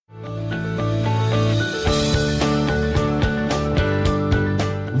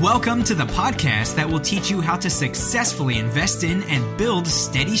Welcome to the podcast that will teach you how to successfully invest in and build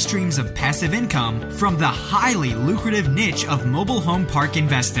steady streams of passive income from the highly lucrative niche of mobile home park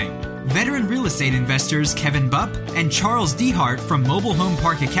investing. Veteran real estate investors Kevin Bupp and Charles Dehart from Mobile Home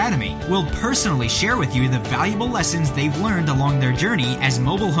Park Academy will personally share with you the valuable lessons they've learned along their journey as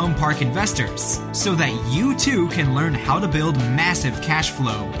mobile home park investors, so that you too can learn how to build massive cash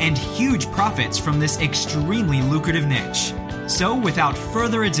flow and huge profits from this extremely lucrative niche. So without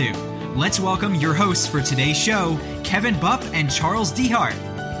further ado, let's welcome your hosts for today's show, Kevin Bupp and Charles Dehart.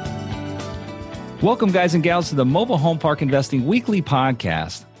 Welcome, guys and gals, to the Mobile Home Park Investing Weekly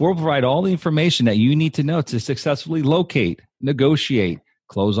Podcast, where we'll provide all the information that you need to know to successfully locate, negotiate,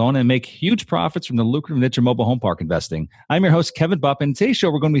 close on, and make huge profits from the lucrative niche of mobile home park investing. I'm your host, Kevin Bupp, and in today's show,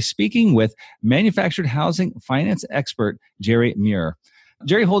 we're going to be speaking with manufactured housing finance expert, Jerry Muir.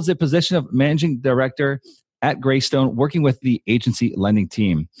 Jerry holds the position of Managing Director at Greystone, working with the agency lending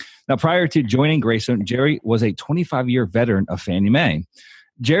team. Now, prior to joining Greystone, Jerry was a 25-year veteran of Fannie Mae.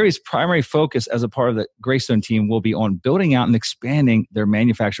 Jerry's primary focus as a part of the Greystone team will be on building out and expanding their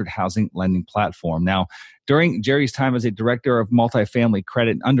manufactured housing lending platform. Now, during Jerry's time as a Director of Multifamily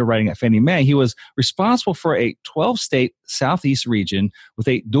Credit and Underwriting at Fannie Mae, he was responsible for a 12-state Southeast region with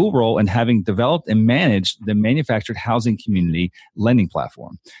a dual role in having developed and managed the manufactured housing community lending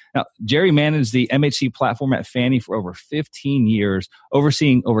platform. Now, Jerry managed the MHC platform at Fannie for over 15 years,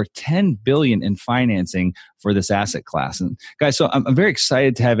 overseeing over $10 billion in financing for this asset class. And guys, so I'm very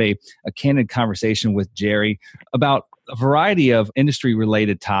excited to have a candid conversation with Jerry about a variety of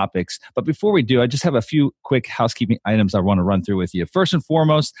industry-related topics. But before we do, I just have a few quick housekeeping items I want to run through with you. First and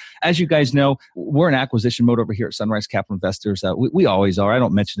foremost, as you guys know, we're in acquisition mode over here at Sunrise Capital Investors. We always are. I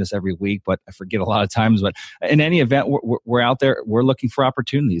don't mention this every week, but I forget a lot of times. But in any event, we're out there. We're looking for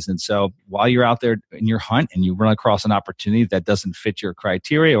opportunities. And so while you're out there in your hunt and you run across an opportunity that doesn't fit your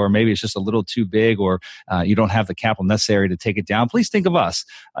criteria, or maybe it's just a little too big, or you don't have the capital necessary to take it down, please think of us.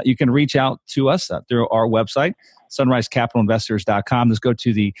 You can reach out to us through our website, sunrisecapitalinvestors.com. Just go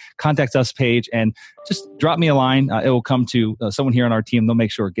to the Contact Us page and just drop me a line. It will come to someone here on our team. They'll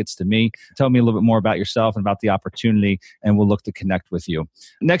make sure it gets to me. Tell me a little bit more about yourself and about the opportunity, and we'll look to connect with you.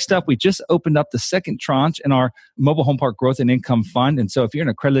 Next up, we just opened up the second tranche in our Mobile Home Park Growth and Income Fund. And so if you're an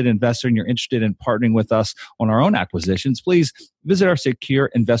accredited investor and you're interested in partnering with us on our own acquisitions, please visit our secure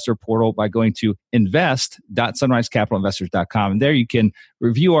investor portal by going to invest.sunrisecapitalinvestors.com. And there you can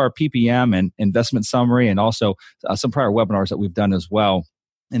review our PPM and investment summary, and also some prior webinars that we've done as well.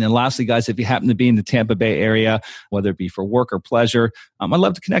 And then lastly, guys, if you happen to be in the Tampa Bay area, whether it be for work or pleasure, I'd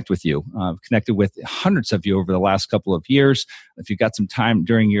love to connect with you. I've connected with hundreds of you over the last couple of years. If you've got some time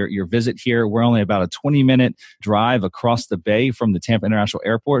during your visit here, we're only about a 20-minute drive across the bay from the Tampa International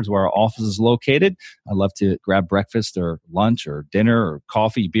Airport is where our office is located. I'd love to grab breakfast or lunch or dinner or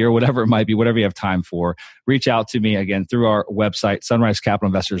coffee, beer, whatever it might be, whatever you have time for. Reach out to me again through our website,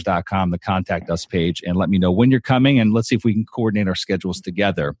 sunrisecapitalinvestors.com, the Contact Us page, and let me know when you're coming, and let's see if we can coordinate our schedules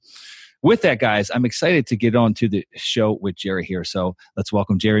together. With that, guys, I'm excited to get on to the show with Jerry here. So let's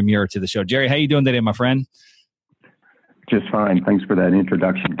welcome Jerry Muir to the show. Jerry, how you doing today, my friend? Just fine. Thanks for that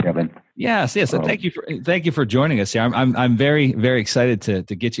introduction, Kevin. Yes. Thank you for joining us here. I'm very, very excited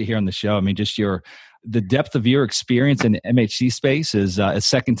to get you here on the show. I mean, just the depth of your experience in the MHC space is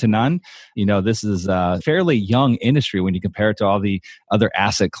second to none. You know, this is a fairly young industry when you compare it to all the other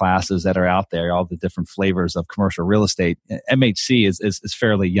asset classes that are out there, all the different flavors of commercial real estate. MHC is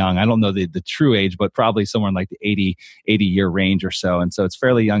fairly young. I don't know the true age, but probably somewhere in like the 80 year range or so. And so it's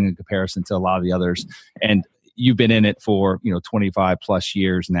fairly young in comparison to a lot of the others. And you've been in it for, 25 plus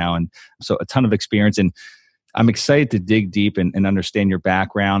years now. And so a ton of experience. And I'm excited to dig deep and understand your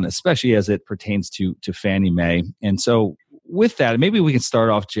background, especially as it pertains to Fannie Mae. And so with that, maybe we can start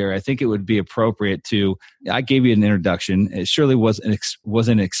off, Jerry. I think it would be appropriate I gave you an introduction. It surely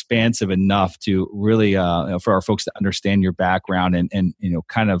wasn't expansive enough to really, for our folks to understand your background and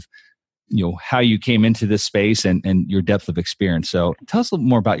kind of, how you came into this space and your depth of experience. So tell us a little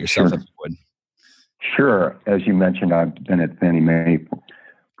more about yourself, Sure. if you would. Sure. As you mentioned, I've been at Fannie Mae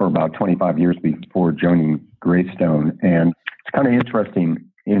for about 25 years before joining Greystone. And it's kind of interesting.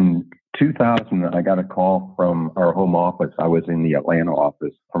 In 2000, I got a call from our home office. I was in the Atlanta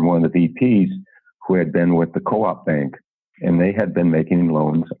office from one of the VPs who had been with the Co-op Bank, and they had been making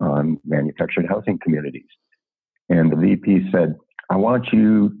loans on manufactured housing communities. And the VP said, I want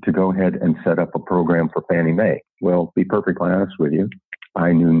you to go ahead and set up a program for Fannie Mae. Well, to be perfectly honest with you,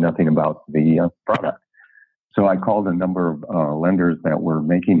 I knew nothing about the product. So I called a number of lenders that were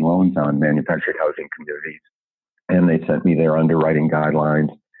making loans on manufactured housing communities, and they sent me their underwriting guidelines,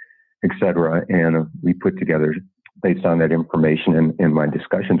 et cetera. And we put together based on that information and in my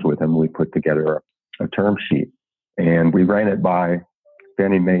discussions with him, we put together a term sheet, and we ran it by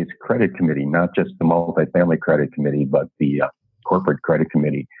Fannie Mae's credit committee, not just the multifamily credit committee, but the corporate credit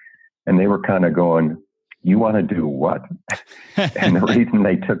committee. And they were kind of going, "You want to do what?" And the reason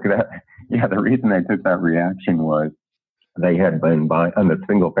they took that reaction was they had been buying, on the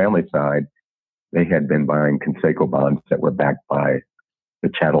single family side, they had been buying Conseco bonds that were backed by the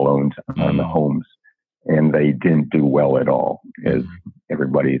chattel loans on the homes. And they didn't do well at all, as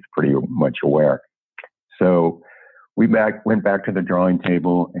everybody is pretty much aware. So we went back to the drawing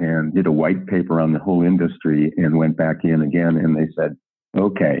table and did a white paper on the whole industry and went back in again. And they said,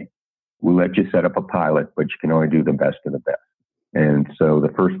 "Okay, we'll let you set up a pilot, but you can only do the best of the best." And so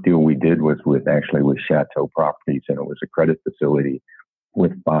the first deal we did was with Chateau Properties, and it was a credit facility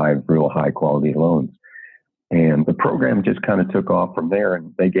with 5 real high quality loans. And the program just kind of took off from there.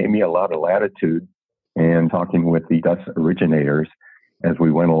 And they gave me a lot of latitude. And talking with the Dutch originators as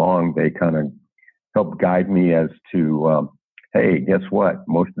we went along, they kind of helped guide me as to, hey, guess what?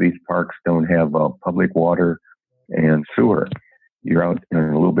 Most of these parks don't have public water and sewer. You're out in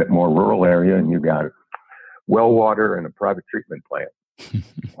a little bit more rural area, and you've got well water and a private treatment plant.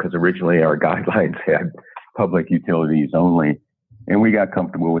 Because originally our guidelines had public utilities only. And we got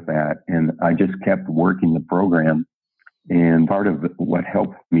comfortable with that. And I just kept working the program. And part of what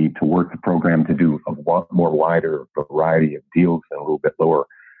helped me to work the program to do a more wider variety of deals and a little bit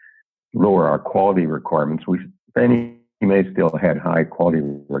lower our quality requirements. Fannie Mae still had high quality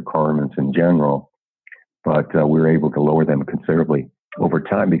requirements in general, but we were able to lower them considerably over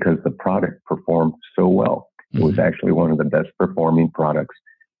time because the product performed so well. It was actually one of the best performing products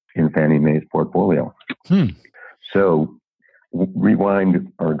in Fannie Mae's portfolio. So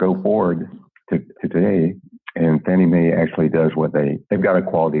rewind or go forward to today, and Fannie Mae actually does they've got a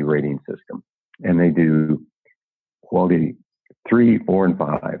quality rating system, and they do quality 3, 4, and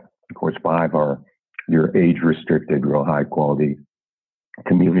 5. Of course, 5 are your age-restricted, real high-quality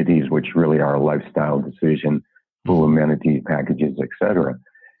communities, which really are a lifestyle decision, full amenity packages, etc.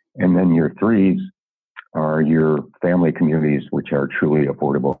 And then your 3s are your family communities, which are truly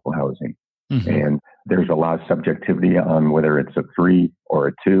affordable housing. And there's a lot of subjectivity on whether it's a 3 or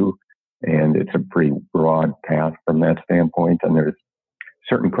a 2, and it's a pretty broad path from that standpoint. And there's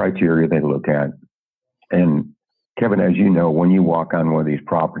certain criteria they look at. And Kevin, as you know, when you walk on one of these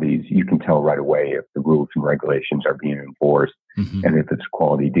properties, you can tell right away if the rules and regulations are being enforced and if it's a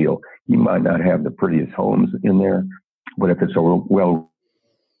quality deal. You might not have the prettiest homes in there, but if it's a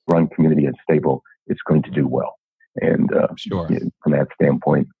well-run community and stable, it's going to do well. And from that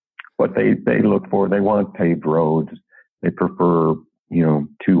standpoint, what they look for, they want paved roads. They prefer,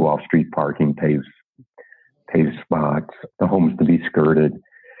 2 off-street parking, paved spots, the homes to be skirted.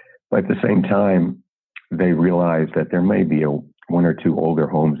 But at the same time, they realize that there may be 1 or 2 older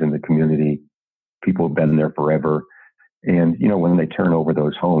homes in the community. People have been there forever. And, when they turn over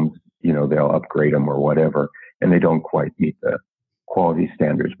those homes, they'll upgrade them or whatever, and they don't quite meet the quality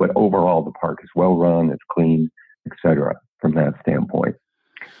standards. But overall, the park is well run, it's clean, et cetera, from that standpoint.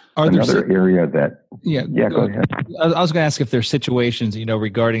 Another area that, go ahead. I was going to ask if there's situations,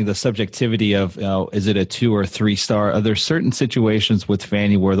 regarding the subjectivity of, is it a 2 or 3 star? Are there certain situations with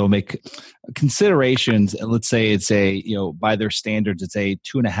Fannie where they'll make considerations, and let's say it's by their standards, it's a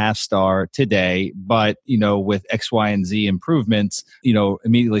 2.5 star today, but, with X, Y, and Z improvements,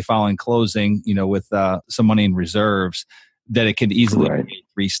 immediately following closing, with some money in reserves, that it can easily be a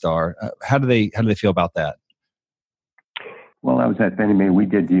 3 star. How do they feel about that? Well, I was at Fannie Mae. We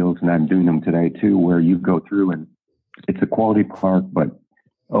did deals, and I'm doing them today too, where you go through and it's a quality park, but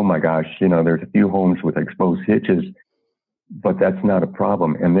oh my gosh, there's a few homes with exposed hitches, but that's not a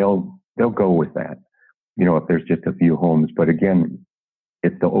problem, and they'll go with that. If there's just a few homes, but again,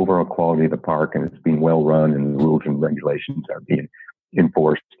 it's the overall quality of the park, and it's being well run, and the rules and regulations are being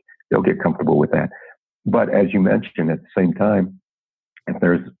enforced. They'll get comfortable with that. But as you mentioned, at the same time, if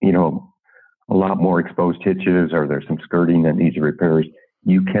there's a lot more exposed hitches, or there's some skirting that needs repairs,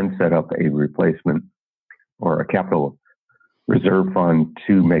 you can set up a replacement or a capital reserve fund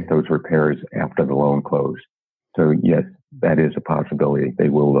to make those repairs after the loan closed. So yes, that is a possibility. They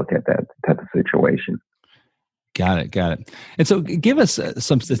will look at that type of situation. Got it. And so give us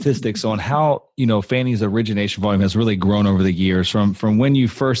some statistics on how, Fannie's origination volume has really grown over the years from when you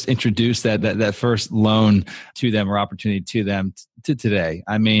first introduced that first loan to them or opportunity to them to today.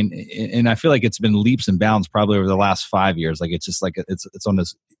 I mean, and I feel like it's been leaps and bounds probably over the last 5 years. Like it's just like it's on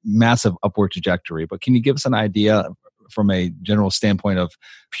this massive upward trajectory. But can you give us an idea from a general standpoint of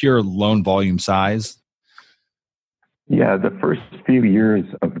pure loan volume size? Yeah, the first few years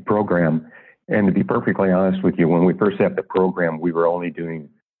of the program, And to be perfectly honest with you, when we first had the program, we were only doing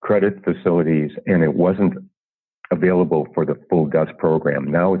credit facilities, and it wasn't available for the full DUS program.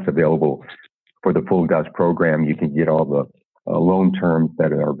 Now it's available for the full DUS program. You can get all the loan terms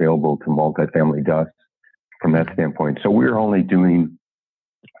that are available to multifamily DUS from that standpoint. So we were only doing,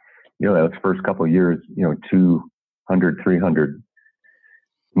 those first couple of years, $200, $300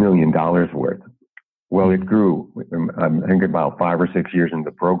 million worth. Well, it grew. I think about 5 or 6 years into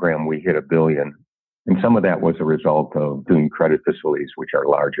the program, we hit $1 billion. And some of that was a result of doing credit facilities, which are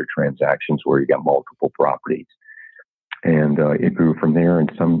larger transactions where you got multiple properties. And it grew from there. And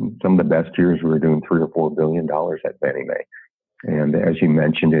some of the best years, we were doing $3 or $4 billion at Fannie Mae. And as you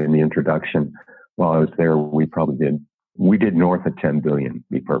mentioned in the introduction, while I was there, we did north of 10 billion, to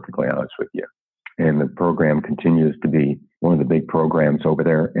be perfectly honest with you. And the program continues to be one of the big programs over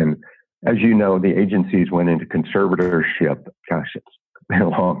there. And as you know, the agencies went into conservatorship. Gosh, it's been a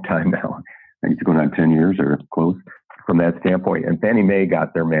long time now. I think it's going on 10 years or close from that standpoint. And Fannie Mae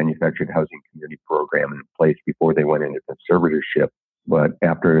got their manufactured housing community program in place before they went into conservatorship. But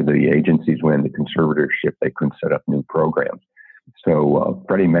after the agencies went into conservatorship, they couldn't set up new programs. So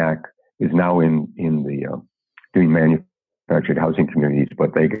Freddie Mac is now in the doing manufactured housing communities,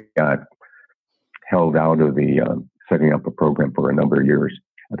 but they got held out of the setting up a program for a number of years.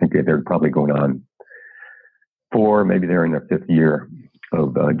 I think they're probably going on 4, maybe they're in their 5th year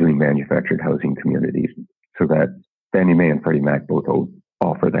of doing manufactured housing communities. So that Fannie Mae and Freddie Mac both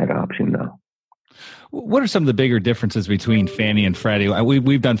offer that option now. What are some of the bigger differences between Fannie and Freddie?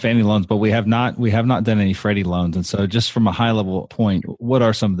 We've done Fannie loans, but we have not done any Freddie loans. And so just from a high level point, what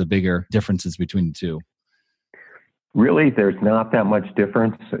are some of the bigger differences between the two? Really, there's not that much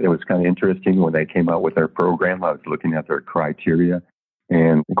difference. It was kind of interesting when they came out with their program. I was looking at their criteria.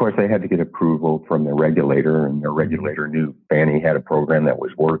 And of course, they had to get approval from the regulator, and the regulator knew Fannie had a program that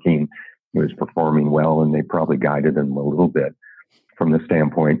was working, it was performing well, and they probably guided them a little bit from the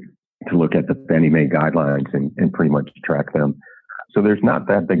standpoint to look at the Fannie Mae guidelines and pretty much track them. So there's not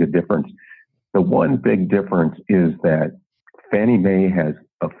that big a difference. The one big difference is that Fannie Mae has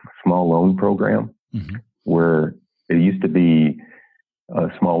a small loan program where it used to be a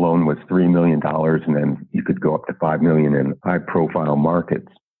small loan was $3 million, and then you could go up to $5 million in high-profile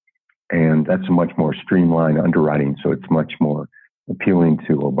markets. And that's a much more streamlined underwriting, so it's much more appealing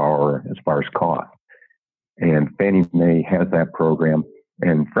to a borrower as far as cost. And Fannie Mae has that program,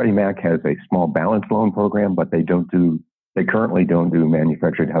 and Freddie Mac has a small balance loan program, but they currently don't do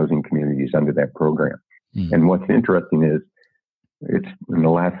manufactured housing communities under that program. And what's interesting is, it's in the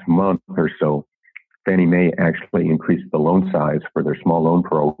last month or so, Fannie Mae actually increased the loan size for their small loan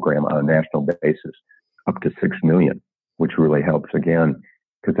program on a national basis up to $6 million, which really helps again,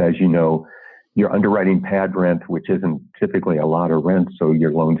 because as you know, you're underwriting pad rent, which isn't typically a lot of rent, so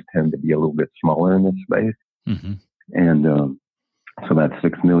your loans tend to be a little bit smaller in this space. And so that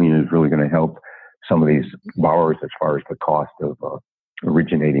 $6 million is really going to help some of these borrowers as far as the cost of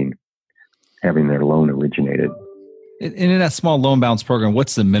having their loan originated. And in that small loan balance program,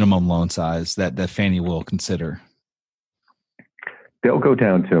 what's the minimum loan size that Fannie will consider? They'll go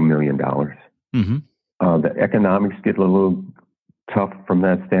down to $1 million. The economics get a little tough from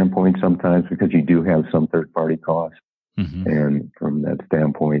that standpoint sometimes because you do have some third-party costs. And from that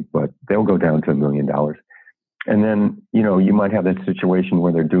standpoint, but they'll go down to $1 million. And then, you might have that situation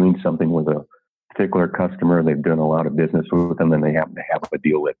where they're doing something with a particular customer. They've done a lot of business with them, and they happen to have a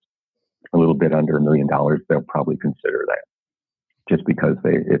deal that's a little bit under $1 million. They'll probably consider that just because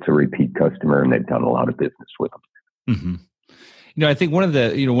it's a repeat customer and they've done a lot of business with them. I think one of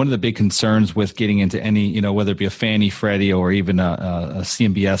the big concerns with getting into any, whether it be a Fannie, Freddie, or even a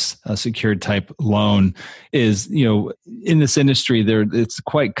CMBS secured type loan is, in this industry, it's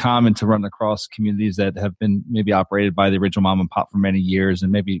quite common to run across communities that have been maybe operated by the original mom and pop for many years,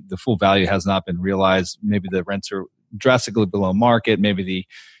 and maybe the full value has not been realized. Maybe the rents are drastically below market. Maybe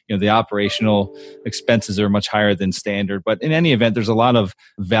the operational expenses are much higher than standard. But in any event, there's a lot of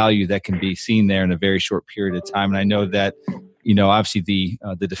value that can be seen there in a very short period of time. And I know that, obviously the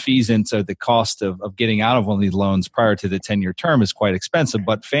defeasance or the cost of getting out of one of these loans prior to the 10-year term is quite expensive.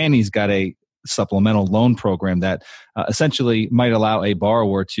 But Fannie's got a supplemental loan program that essentially might allow a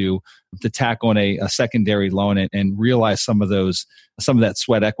borrower to tack on a secondary loan and realize some of that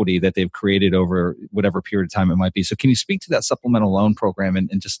sweat equity that they've created over whatever period of time it might be. So can you speak to that supplemental loan program and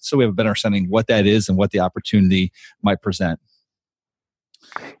just so we have a better understanding what that is and what the opportunity might present?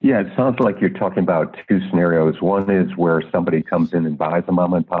 Yeah, it sounds like you're talking about two scenarios. One is where somebody comes in and buys a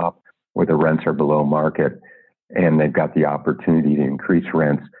mom and pop where the rents are below market and they've got the opportunity to increase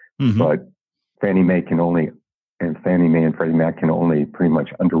rents, but Fannie Mae can only and Fannie Mae and Freddie Mac can only pretty much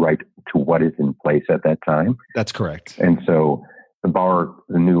underwrite to what is in place at that time. That's correct. And so the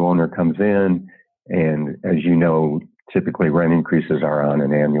new owner comes in, and as you know, typically rent increases are on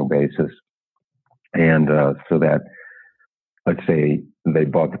an annual basis. And so that, let's say they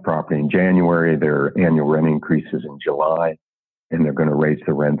bought the property in January, their annual rent increases in July, and they're going to raise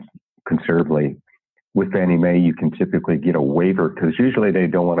the rents considerably. With Fannie Mae, you can typically get a waiver because usually they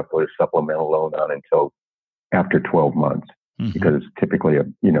don't want to put a supplemental loan on until after 12 months. Mm-hmm. Because it's typically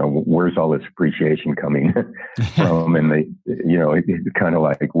where's all this appreciation coming from? And it's kind of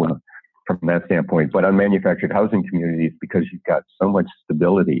like, well, from that standpoint. But on manufactured housing communities, because you've got so much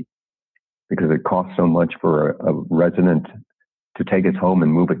stability, because it costs so much for a resident to take his home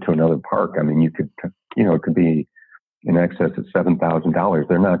and move it to another park. I mean, it could be in excess of $7,000.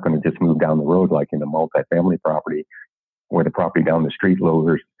 They're not going to just move down the road like in a multifamily property where the property down the street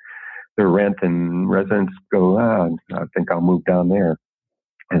lowers their rent and residents go, I think I'll move down there.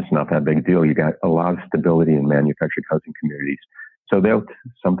 And it's not that big a deal. You got a lot of stability in manufactured housing communities. So they'll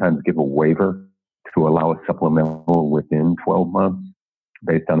sometimes give a waiver to allow a supplemental within 12 months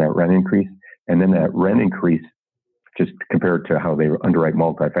based on that rent increase. And then that rent increase, just compared to how they underwrite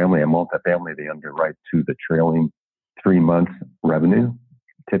multifamily, they underwrite to the trailing 3 months revenue.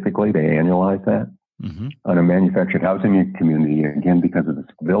 Typically, they annualize that. Mm-hmm. On a manufactured housing community, again, because of the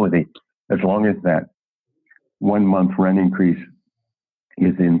stability, as long as that 1 month rent increase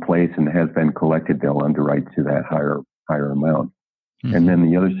is in place and has been collected, they'll underwrite to that higher amount. Mm-hmm. And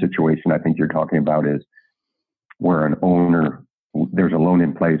then the other situation I think you're talking about is where an owner, there's a loan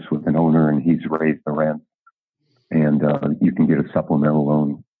in place with an owner and he's raised the rent, and you can get a supplemental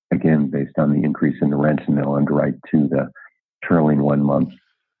loan again based on the increase in the rents, and they'll underwrite to the trailing 1 month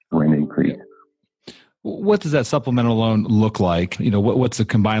rent increase. What does that supplemental loan look like? What's the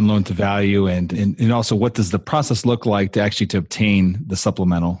combined loan to value, and also what does the process look like to obtain the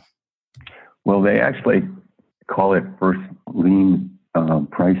supplemental? Well, they actually call it first lien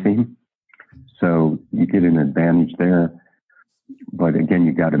pricing, so you get an advantage there. But again,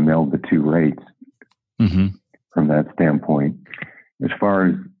 you got to meld the two rates from that standpoint. As far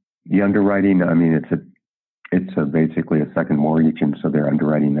as the underwriting, I mean, it's basically a second mortgage, and so they're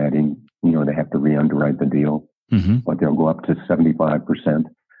underwriting that in. They have to re-underwrite the deal, but they'll go up to 75%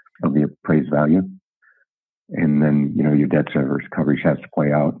 of the appraised value. And then, your debt service coverage has to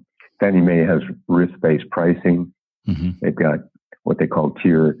play out. Fannie Mae has risk-based pricing. Mm-hmm. They've got what they call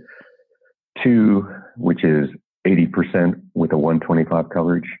Tier 2, which is 80% with a 125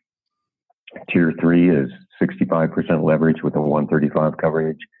 coverage. Tier 3 is 65% leverage with a 135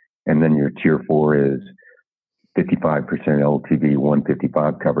 coverage. And then your Tier 4 is 55% LTV,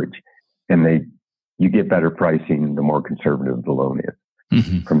 155 coverage. And you get better pricing the more conservative the loan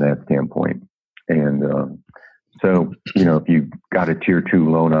is from that standpoint. And so, if you got a Tier 2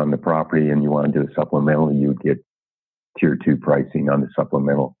 loan on the property and you want to do a supplemental, you would get Tier 2 pricing on the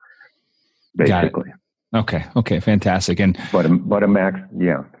supplemental, basically. Okay, fantastic. And but a max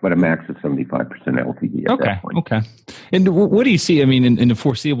is 75% LTV at that point. Okay. And what do you see? I mean, in the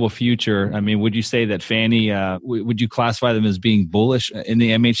foreseeable future, I mean, would you say that Fannie, would you classify them as being bullish in the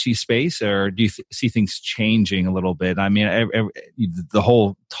MHC space, or do you see things changing a little bit? I mean, the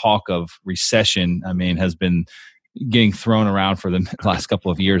whole talk of recession, I mean, has been getting thrown around for the last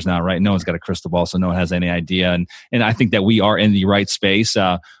couple of years now, right? No one's got a crystal ball, so no one has any idea. And I think that we are in the right space.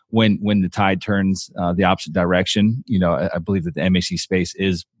 When the tide turns the opposite direction, I believe that the MHC space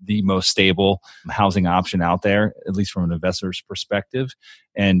is the most stable housing option out there, at least from an investor's perspective.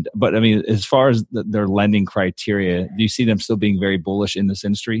 But I mean, as far as their lending criteria, do you see them still being very bullish in this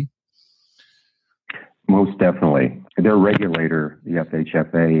industry? Most definitely. Their regulator, the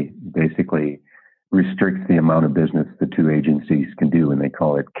FHFA, basically restricts the amount of business the two agencies can do, and they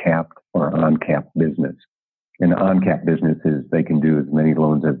call it capped or on-capped business. And on-capped business is they can do as many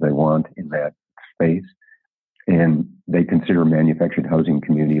loans as they want in that space, and they consider manufactured housing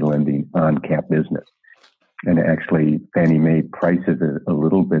community lending on-capped business. And actually, Fannie Mae prices it a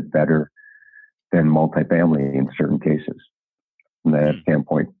little bit better than multifamily in certain cases. From that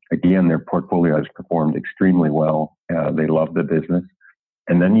standpoint, again, their portfolio has performed extremely well. They love the business.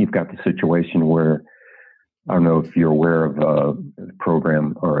 And then you've got the situation where, I don't know if you're aware of a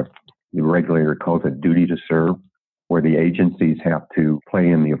program or the regulator calls it duty to serve, where the agencies have to play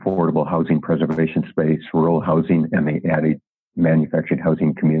in the affordable housing preservation space, rural housing, and they added manufactured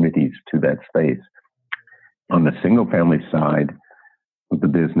housing communities to that space. On the single family side of the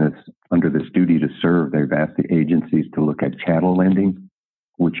business, under this duty to serve, they've asked the agencies to look at chattel lending,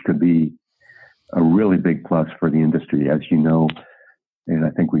 which could be a really big plus for the industry. As you know, and I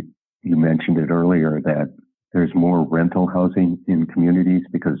think you mentioned it earlier, that there's more rental housing in communities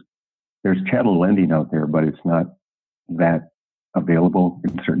because there's chattel lending out there, but it's not that available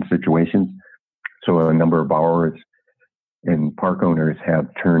in certain situations. So a number of borrowers and park owners have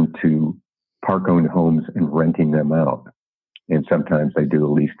turned to park-owned homes and renting them out. And sometimes they do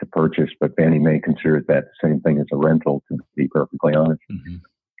a lease to purchase, but Fannie Mae considers that the same thing as a rental, to be perfectly honest. Mm-hmm.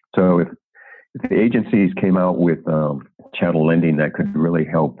 So if the agencies came out with chattel lending, that could really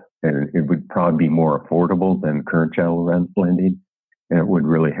help. And it would probably be more affordable than current chattel lending. And it would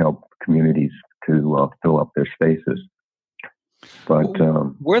really help communities to fill up their spaces. But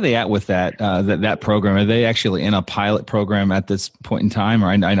where are they at with that that program? Are they actually in a pilot program at this point in time? Or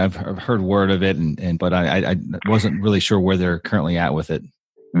I've heard word of it, but I wasn't really sure where they're currently at with it.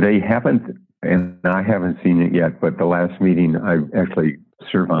 They haven't, and I haven't seen it yet. But the last meeting, I actually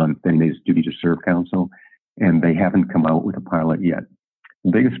serve on Fannie Mae's Duty to Serve Council, and they haven't come out with a pilot yet.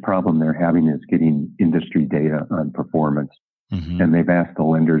 The biggest problem they're having is getting industry data on performance, mm-hmm. and they've asked the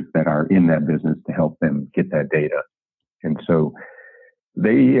lenders that are in that business to help them get that data. And so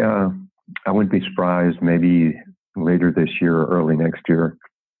they, I wouldn't be surprised maybe later this year or early next year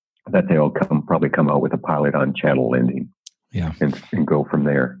that they'll probably come out with a pilot on chattel lending. Yeah, and go from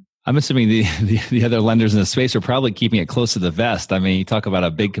there. I'm assuming the other lenders in the space are probably keeping it close to the vest. I mean, you talk about a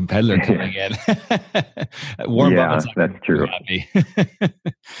big competitor coming in. Warren Buffett's that's true.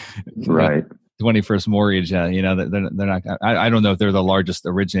 Right. 21st Mortgage, they're not. I don't know if they're the largest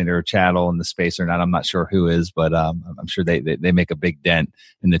originator of chattel in the space or not. I'm not sure who is, but I'm sure they make a big dent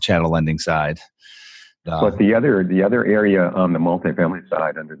in the chattel lending side. But the other area on the multifamily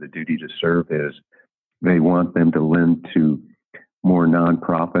side under the duty to serve is they want them to lend to more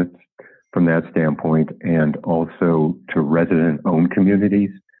nonprofits from that standpoint, and also to resident-owned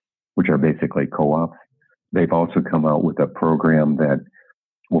communities, which are basically co-ops. They've also come out with a program that.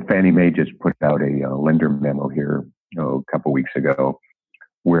 Well, Fannie Mae just put out a lender memo here a couple weeks ago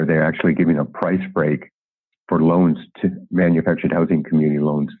where they're actually giving a price break for loans to manufactured housing community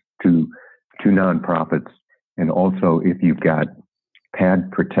loans to nonprofits. And also, if you've got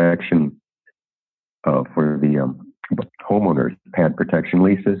pad protection for the homeowners, pad protection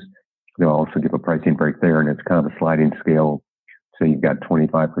leases, they'll also give a pricing break there. And it's kind of a sliding scale. So you've got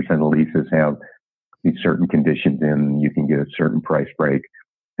 25% of leases have these certain conditions in, you can get a certain price break.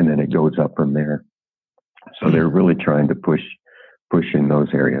 And then it goes up from there. So they're really trying to push in those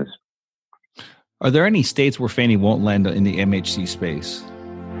areas. Are there any states where Fannie won't lend in the MHC space?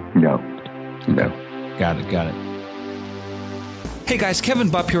 No. Got it. Hey guys,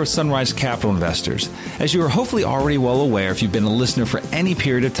 Kevin Bupp here with Sunrise Capital Investors. As you are hopefully already well aware if you've been a listener for any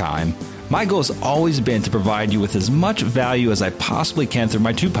period of time, my goal has always been to provide you with as much value as I possibly can through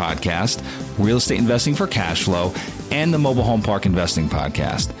my two podcasts, Real Estate Investing for Cash Flow and the Mobile Home Park Investing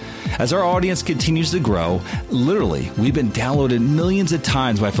Podcast. As our audience continues to grow, literally, we've been downloaded millions of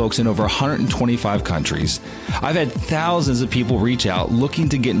times by folks in over 125 countries. I've had thousands of people reach out looking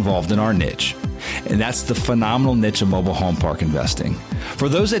to get involved in our niche. And that's the phenomenal niche of mobile home park investing. For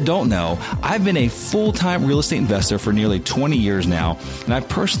those that don't know, I've been a full-time real estate investor for nearly 20 years now, and I've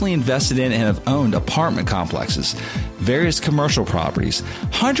personally invested in and have owned apartment complexes, various commercial properties,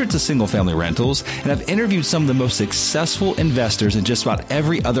 hundreds of single-family rentals, and I've interviewed some of the most successful investors in just about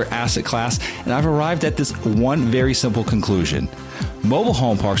every other asset class, and I've arrived at this one very simple conclusion. Mobile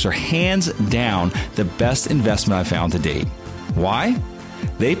home parks are hands down the best investment I've found to date. Why?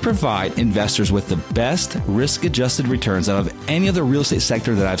 They provide investors with the best risk-adjusted returns out of any other real estate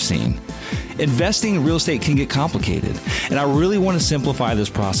sector that I've seen. Investing in real estate can get complicated, and I really want to simplify this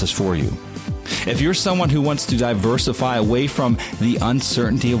process for you. If you're someone who wants to diversify away from the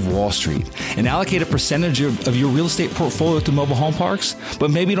uncertainty of Wall Street and allocate a percentage of your real estate portfolio to mobile home parks,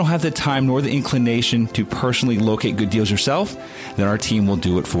 but maybe you don't have the time nor the inclination to personally locate good deals yourself, then our team will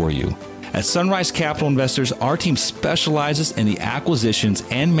do it for you. At Sunrise Capital Investors, our team specializes in the acquisitions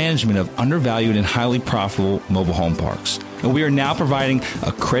and management of undervalued and highly profitable mobile home parks. And we are now providing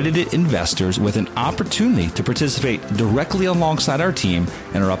accredited investors with an opportunity to participate directly alongside our team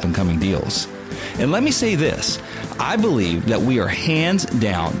in our up-and-coming deals. And let me say this, I believe that we are hands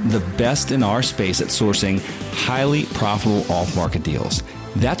down the best in our space at sourcing highly profitable off-market deals.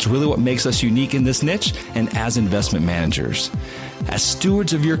 That's really what makes us unique in this niche and as investment managers. As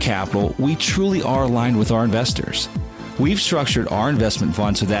stewards of your capital, we truly are aligned with our investors. We've structured our investment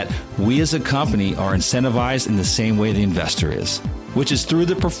fund so that we as a company are incentivized in the same way the investor is, which is through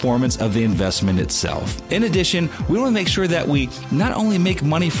the performance of the investment itself. In addition, we want to make sure that we not only make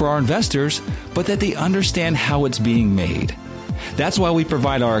money for our investors, but that they understand how it's being made. That's why we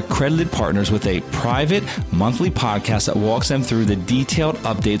provide our accredited partners with a private monthly podcast that walks them through the detailed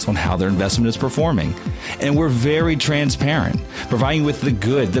updates on how their investment is performing. And we're very transparent, providing you with the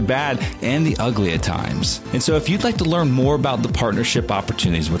good, the bad, and the ugly at times. And so if you'd like to learn more about the partnership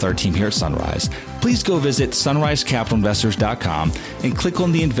opportunities with our team here at Sunrise, please go visit sunrisecapitalinvestors.com and click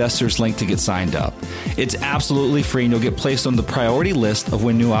on the investors link to get signed up. It's absolutely free and you'll get placed on the priority list of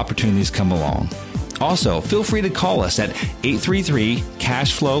when new opportunities come along. Also, feel free to call us at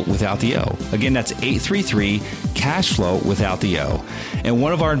 833-CASH-FLOW without the O. Again, that's 833-CASH-FLOW without the O. And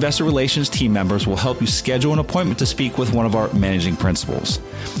one of our investor relations team members will help you schedule an appointment to speak with one of our managing principals.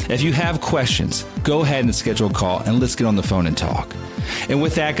 If you have questions, go ahead and schedule a call and let's get on the phone and talk. And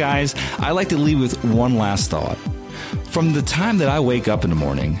with that, guys, I like to leave with one last thought. From the time that I wake up in the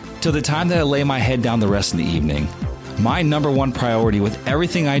morning till the time that I lay my head down the rest of the evening, my number one priority with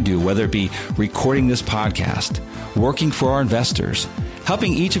everything I do, whether it be recording this podcast, working for our investors,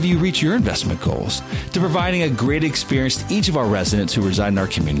 helping each of you reach your investment goals, to providing a great experience to each of our residents who reside in our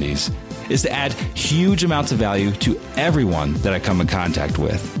communities, is to add huge amounts of value to everyone that I come in contact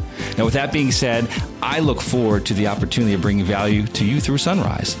with. Now, with that being said, I look forward to the opportunity of bringing value to you through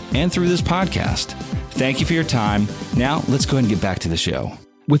Sunrise and through this podcast. Thank you for your time. Now, let's go ahead and get back to the show.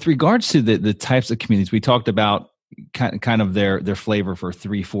 With regards to the types of communities, we talked about kind of their flavor for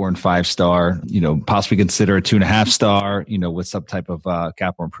 3, 4, and 5 star, possibly consider a 2.5 star, with some type of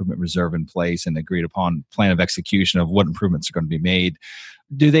capital improvement reserve in place and agreed upon plan of execution of what improvements are going to be made.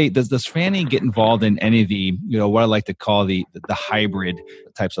 Does Fannie get involved in any of the, what I like to call the hybrid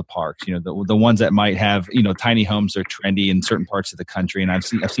types of parks, the ones that might have, tiny homes are trendy in certain parts of the country. And I've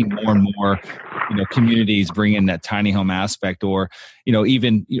seen more and more, communities bring in that tiny home aspect, or,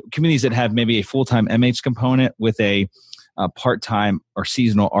 even communities that have maybe a full-time MH component with a part-time or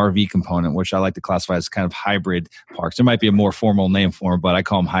seasonal RV component, which I like to classify as kind of hybrid parks. There might be a more formal name for them, but I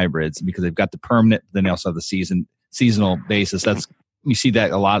call them hybrids because they've got the permanent, then they also have the seasonal basis. You see that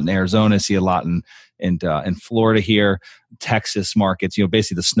a lot in Arizona, see a lot in Florida here, Texas markets,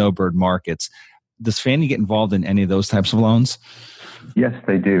 basically the snowbird markets. Does Fannie get involved in any of those types of loans? Yes,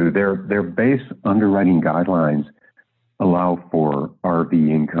 they do. Their base underwriting guidelines allow for RV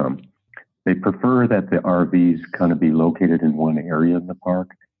income. They prefer that the RVs kind of be located in one area of the park,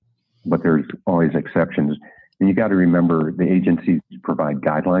 but there's always exceptions. And you got to remember the agencies provide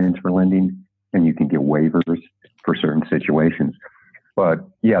guidelines for lending, and you can get waivers for certain situations. But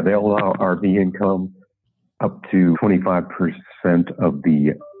yeah, they'll allow RV income up to 25% of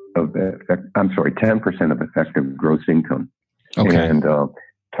 10% of effective gross income. Okay. And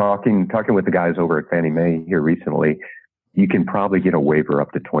talking with the guys over at Fannie Mae here recently, you can probably get a waiver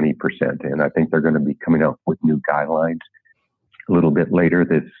up to 20%. And I think they're going to be coming out with new guidelines a little bit later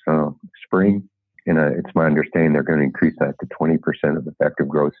this spring. And it's my understanding they're going to increase that to 20% of effective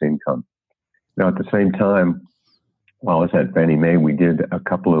gross income. Now, at the same time, while I was at Fannie Mae, we did a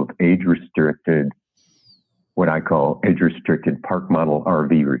couple of what I call age-restricted park model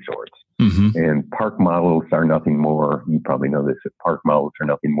RV resorts. Mm-hmm. And park models are nothing more, you probably know this, that park models are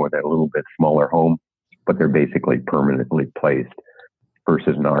nothing more than a little bit smaller home, but they're basically permanently placed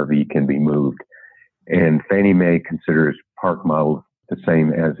versus an RV can be moved. And Fannie Mae considers park models the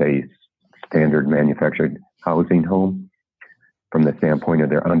same as a standard manufactured housing home from the standpoint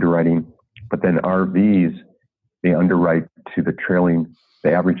of their underwriting. But then RVs, they underwrite to the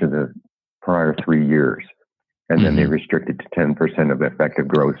average of the prior 3 years. And then they restrict it to 10% of effective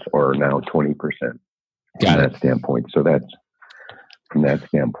gross, or now 20% from that standpoint. So that's from that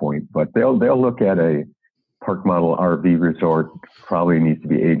standpoint. But they'll look at a park model RV resort, probably needs to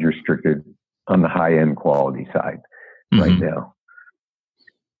be age restricted on the high end quality side right now.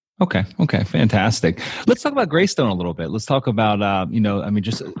 Okay. Fantastic. Let's talk about Greystone a little bit. Let's talk about,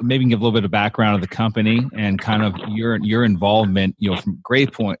 just maybe give a little bit of background of the company and kind of your involvement, from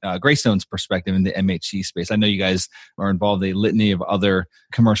Greystone's perspective in the MHC space. I know you guys are involved in a litany of other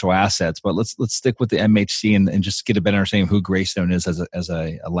commercial assets, but let's stick with the MHC and just get a better understanding of who Greystone is as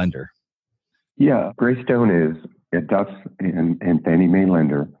a lender. Yeah, Greystone is a Duff and Fannie Mae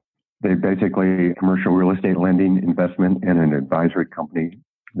lender. They're basically a commercial real estate lending, investment, and an advisory company.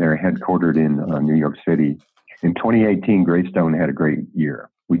 They're headquartered in New York City. In 2018, Greystone had a great year.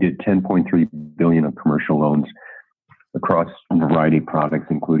 We did $10.3 billion of commercial loans across a variety of products,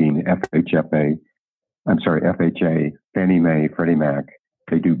 including FHA, Fannie Mae, Freddie Mac.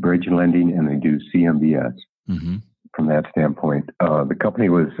 They do bridge lending and they do CMBS. Mm-hmm. From that standpoint, the company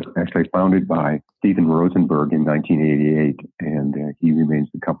was actually founded by Steven Rosenberg in 1988, and he remains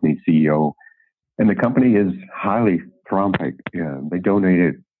the company's CEO. And the company is highly philanthropic. They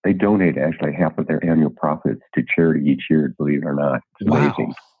donated they donate actually half of their annual profits to charity each year, believe it or not. It's amazing.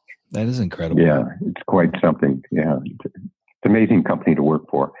 Wow. That is incredible. Yeah, it's quite something. Yeah, it's an amazing company to work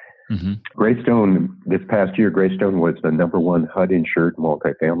for. Mm-hmm. Greystone, this past year, Greystone was the number one HUD-insured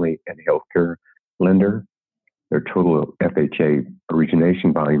multifamily and healthcare lender. Their total FHA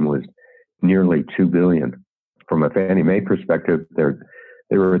origination volume was nearly $2 billion. From a Fannie Mae perspective,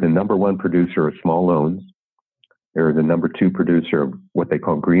 they were the number one producer of small loans. They were the number two producer of what they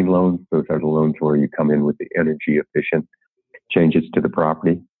call green loans. Those are the loans where you come in with the energy efficient changes to the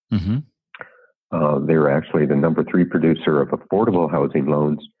property. Mm-hmm. They were actually the number three producer of affordable housing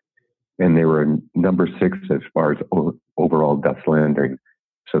loans, and they were number six as far as overall DUS lending.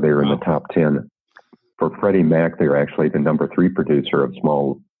 So they were in the top 10. For Freddie Mac, they were actually the number three producer of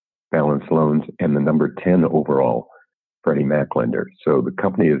small balance loans and the number 10 overall Freddie Mac lender. So the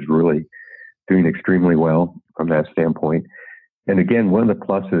company is really doing extremely well from that standpoint. And again, one of the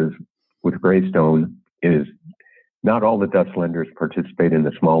pluses with Greystone is not all the DUS lenders participate in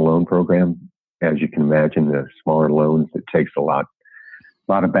the small loan program. As you can imagine, the smaller loans, it takes a lot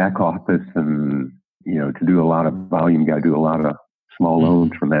of back office, and to do a lot of volume, you got to do a lot of small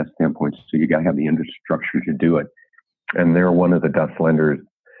loans from that standpoint. So you got to have the infrastructure to do it. And they're one of the DUS lenders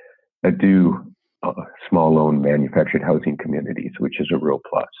that do small loan manufactured housing communities, which is a real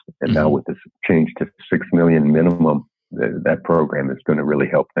plus. And now with this change to 6 million minimum, that program is going to really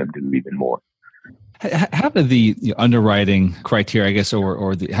help them do even more. How do the underwriting criteria, I guess,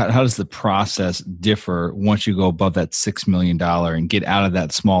 or how does the process differ once you go above that $6 million and get out of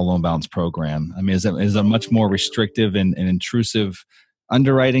that small loan balance program? I mean, is it a much more restrictive and intrusive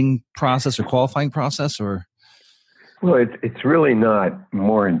underwriting process or qualifying process, or? Well, it's really not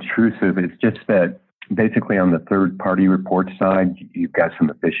more intrusive. It's just that basically on the third party report side, you've got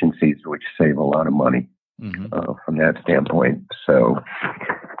some efficiencies which save a lot of money from that standpoint. So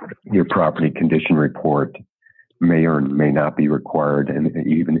your property condition report may or may not be required. And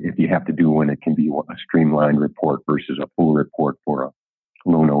even if you have to do one, it can be a streamlined report versus a full report for a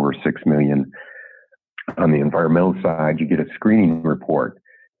loan over 6 million. On the environmental side, you get a screening report.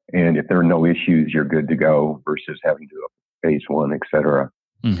 And if there are no issues, you're good to go versus having to do a phase one, et cetera.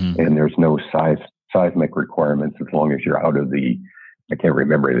 And there's no seismic requirements as long as you're out of I can't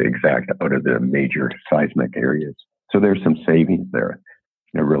remember the exact, out of the major seismic areas. So there's some savings there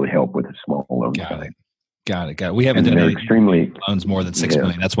that really help with the small loan side. Got it. We haven't done any loans more than 6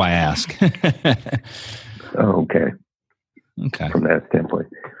 million. That's why I ask. Okay. From that standpoint.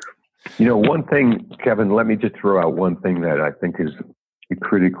 One thing, Kevin, let me just throw out one thing that I think is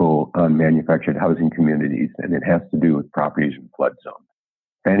critical on manufactured housing communities, and it has to do with properties in flood zones.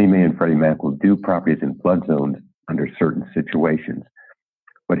 Fannie Mae and Freddie Mac will do properties in flood zones under certain situations.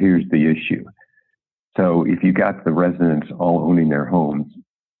 But here's the issue. So if you got the residents all owning their homes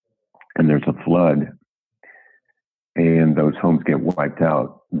and there's a flood and those homes get wiped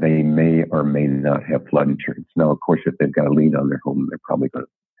out, they may or may not have flood insurance. Now, of course, if they've got a lien on their home, they're probably going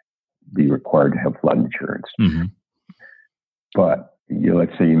to be required to have flood insurance. But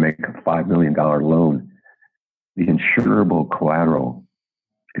let's say you make a $5 million loan, the insurable collateral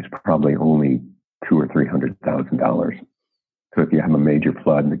is probably only $200,000 or $300,000. So if you have a major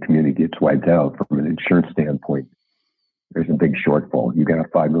flood and the community gets wiped out, from an insurance standpoint, there's a big shortfall. You got a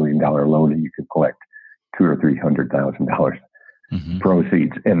 $5 million loan and you can collect $200,000 or $300,000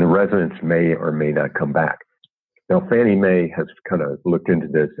 proceeds, and the residents may or may not come back. Now, Fannie Mae has kind of looked into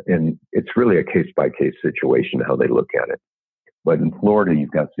this, and it's really a case-by-case situation how they look at it. But in Florida,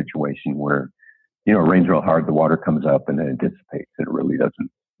 you've got a situation where, it rains real hard, the water comes up, and then it dissipates. It really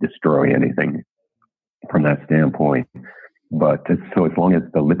doesn't destroy anything from that standpoint. But so as long as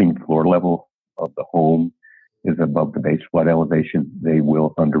the living floor level of the home is above the base flood elevation, they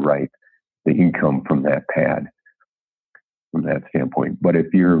will underwrite the income from that pad from that standpoint. But if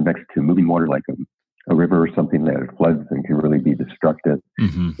you're next to moving water like a river or something that floods and can really be destructive,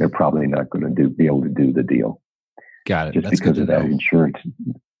 they're probably not going to be able to do the deal. Got it. Just That's because of that insurance.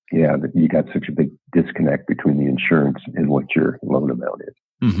 Yeah, you got such a big disconnect between the insurance and what your loan amount is.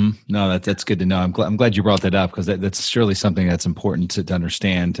 No, that's good to know. I'm glad you brought that up, because that's surely something that's important to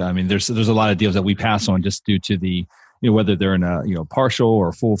understand. I mean, there's a lot of deals that we pass on just due to the whether they're in a partial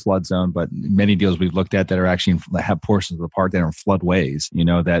or full flood zone, but many deals we've looked at that are actually have portions of the park that are in floodways.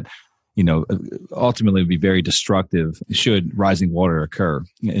 That ultimately would be very destructive should rising water occur.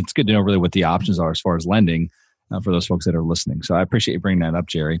 It's good to know really what the options are as far as lending for those folks that are listening. So I appreciate you bringing that up,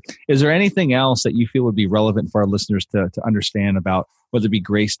 Jerry. Is there anything else that you feel would be relevant for our listeners to understand about whether it be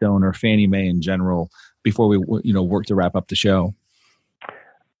Greystone or Fannie Mae in general before we work to wrap up the show?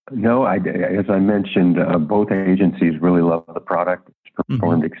 No, as I mentioned, both agencies really love the product. It's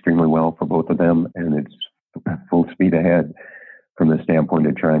performed extremely well for both of them, and it's full speed ahead from the standpoint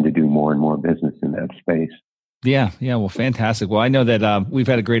of trying to do more and more business in that space. Yeah. Well, fantastic. Well, I know that we've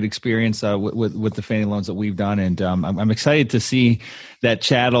had a great experience with the Fannie loans that we've done, and I'm excited to see that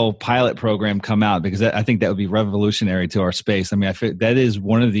chattel pilot program come out, because I think that would be revolutionary to our space. I mean, I feel that is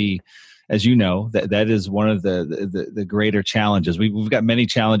one of the, as you know, that is one of the greater challenges. We've got many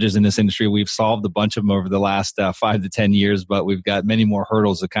challenges in this industry. We've solved a bunch of them over the last 5 to 10 years, but we've got many more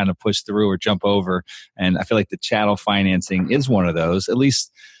hurdles to kind of push through or jump over. And I feel like the chattel financing is one of those, at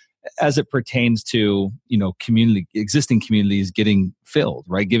least as it pertains to, existing communities getting filled,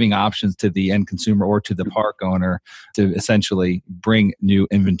 right? Giving options to the end consumer or to the park owner to essentially bring new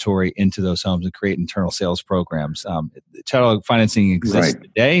inventory into those homes and create internal sales programs. Chattel financing exists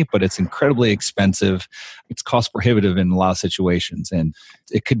today, but it's incredibly expensive. It's cost prohibitive in a lot of situations, and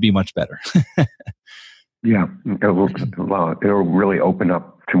it could be much better. Yeah, it'll really open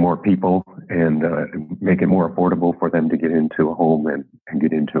up to more people and make it more affordable for them to get into a home and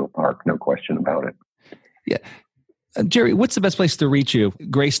get into a park. No question about it. Yeah. Jerry, what's the best place to reach you?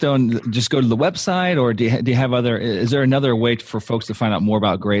 Greystone, just go to the website, or do you have is there another way for folks to find out more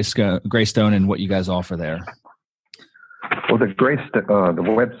about Greystone and what you guys offer there? Well, the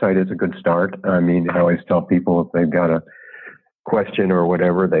website is a good start. I mean, I always tell people if they've got a question or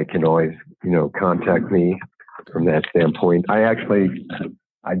whatever, they can always, contact me from that standpoint. I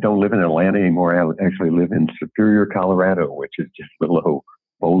don't live in Atlanta anymore. I actually live in Superior, Colorado, which is just below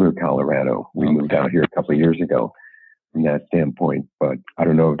Boulder, Colorado. We moved out here a couple of years ago from that standpoint, but I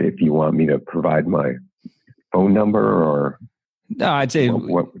don't know if you want me to provide my phone number or... No, I'd say,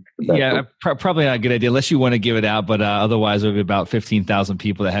 probably not a good idea unless you want to give it out. But otherwise, there'll be about 15,000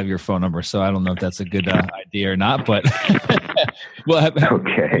 people that have your phone number. So I don't know if that's a good idea or not. But well,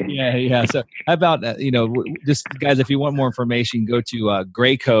 okay, yeah. So how about just guys, if you want more information, go to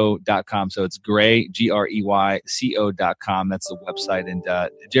greyco.com. So it's Grey GREYCO.com. That's the website. And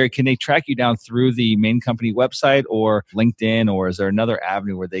Jerry, can they track you down through the main company website or LinkedIn, or is there another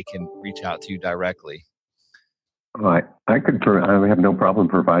avenue where they can reach out to you directly? I have no problem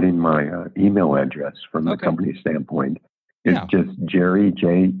providing my email address from the company standpoint. It's just Jerry,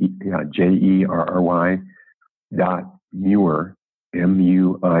 Jerry .Muir,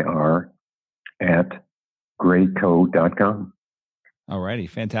 MUIR at greyco.com. All righty.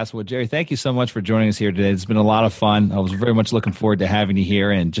 Fantastic. Well, Jerry, thank you so much for joining us here today. It's been a lot of fun. I was very much looking forward to having you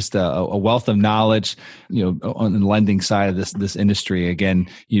here, and just a wealth of knowledge, on the lending side of this industry. Again,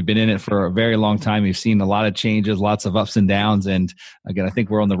 you've been in it for a very long time. You've seen a lot of changes, lots of ups and downs. And again, I think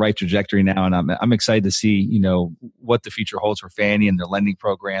we're on the right trajectory now. And I'm excited to see, what the future holds for Fannie and their lending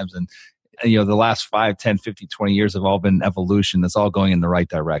programs. And the last 5, 10, 50, 20 years have all been evolution. That's all going in the right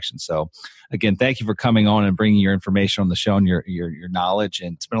direction. So again, thank you for coming on and bringing your information on the show and your knowledge.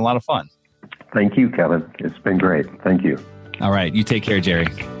 And it's been a lot of fun. Thank you, Kevin. It's been great. Thank you. All right. You take care, Jerry.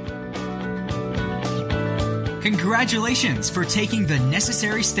 Congratulations for taking the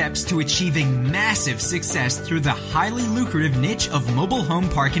necessary steps to achieving massive success through the highly lucrative niche of mobile home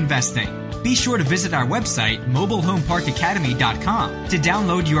park investing. Be sure to visit our website, mobilehomeparkacademy.com, to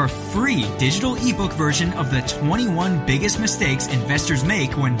download your free digital ebook version of the 21 biggest mistakes investors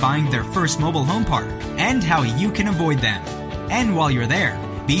make when buying their first mobile home park and how you can avoid them. And while you're there,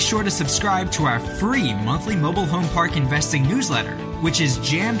 be sure to subscribe to our free monthly mobile home park investing newsletter, which is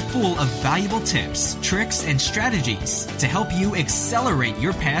jammed full of valuable tips, tricks, and strategies to help you accelerate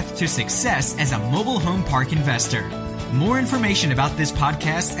your path to success as a mobile home park investor. More information about this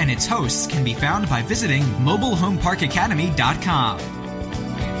podcast and its hosts can be found by visiting mobilehomeparkacademy.com.